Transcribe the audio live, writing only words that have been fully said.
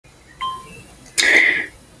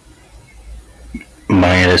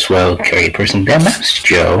might as well carry a person that mask,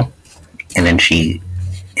 Joe. And then she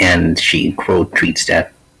quote tweets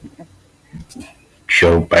that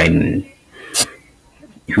Joe Biden,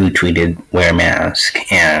 who tweeted wear mask,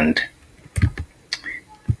 and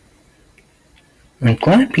I'm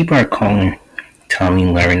glad people are calling Tomi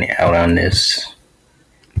Lahren out on this,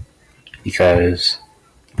 because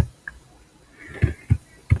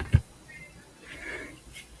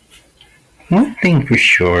one thing for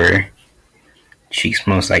sure, she's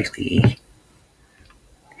most likely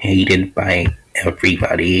hated by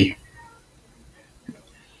everybody,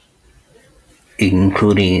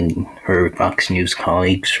 including her Fox News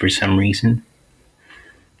colleagues for some reason.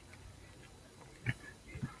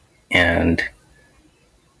 And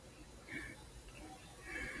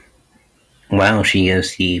while she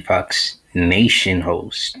is the Fox Nation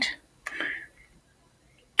host,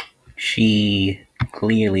 she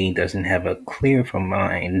clearly doesn't have a clear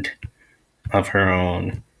mind of her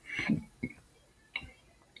own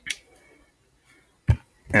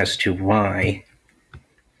as to why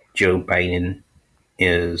Joe Biden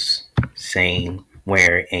is saying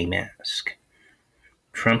wear a mask.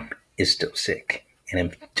 Trump is still sick. And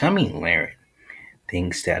if Tomi Lahren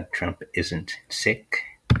thinks that Trump isn't sick,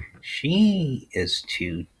 she is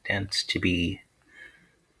too dense to be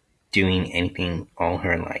doing anything all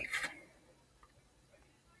her life.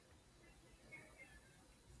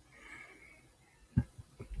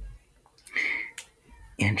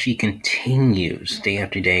 And she continues day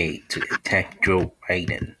after day to attack Joe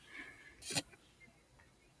Biden.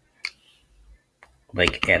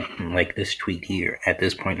 Like this tweet here. At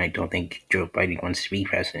this point, I don't think Joe Biden wants to be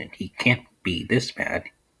president. He can't be this bad.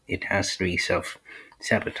 It has to be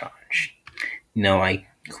self-sabotage. No, I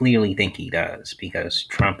clearly think he does, because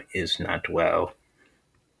Trump is not well,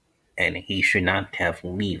 and he should not have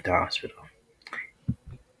left the hospital.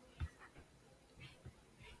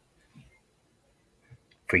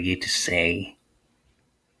 For you to say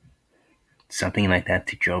something like that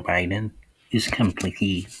to Joe Biden is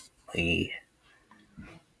completely a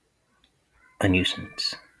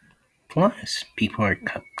nuisance. Plus, people are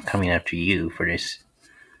coming after you for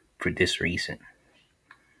this reason.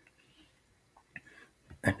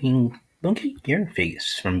 I mean, look at your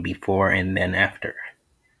face from before and then after.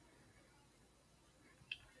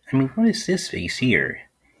 I mean, what is this face here?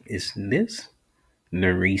 Is this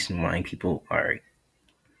the reason why people are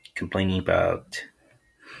complaining about,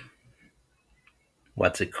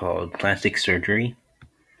 what's it called, plastic surgery?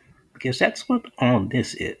 Because that's what all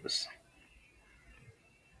this is.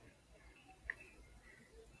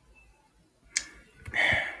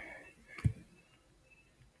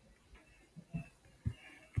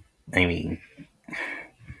 I mean,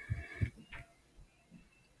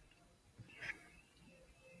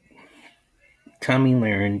 Tomi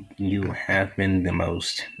Lahren, you have been the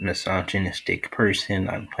most misogynistic person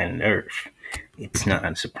on planet Earth. It's not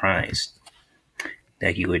a surprise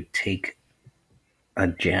that you would take a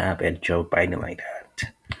jab at Joe Biden like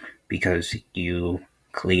that, because you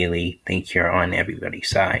clearly think you're on everybody's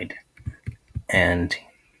side. And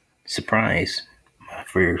surprise,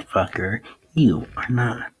 motherfucker, you are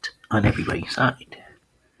not on everybody's side.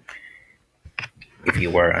 If you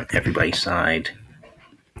were on everybody's side,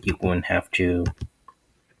 you wouldn't have to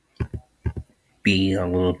be a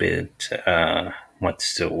little bit,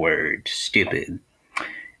 what's the word, stupid.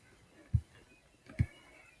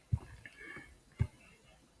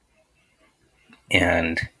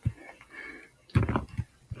 And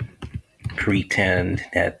pretend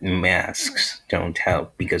that masks don't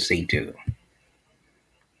help, because they do.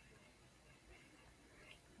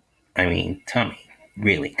 I mean, Tomi,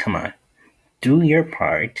 really, come on. Do your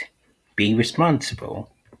part. Be responsible.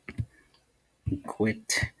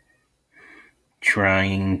 Quit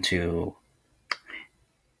trying to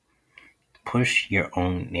push your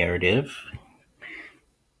own narrative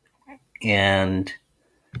and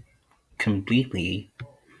completely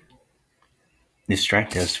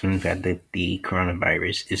distract us from the fact that the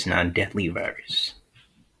coronavirus is not a deadly virus.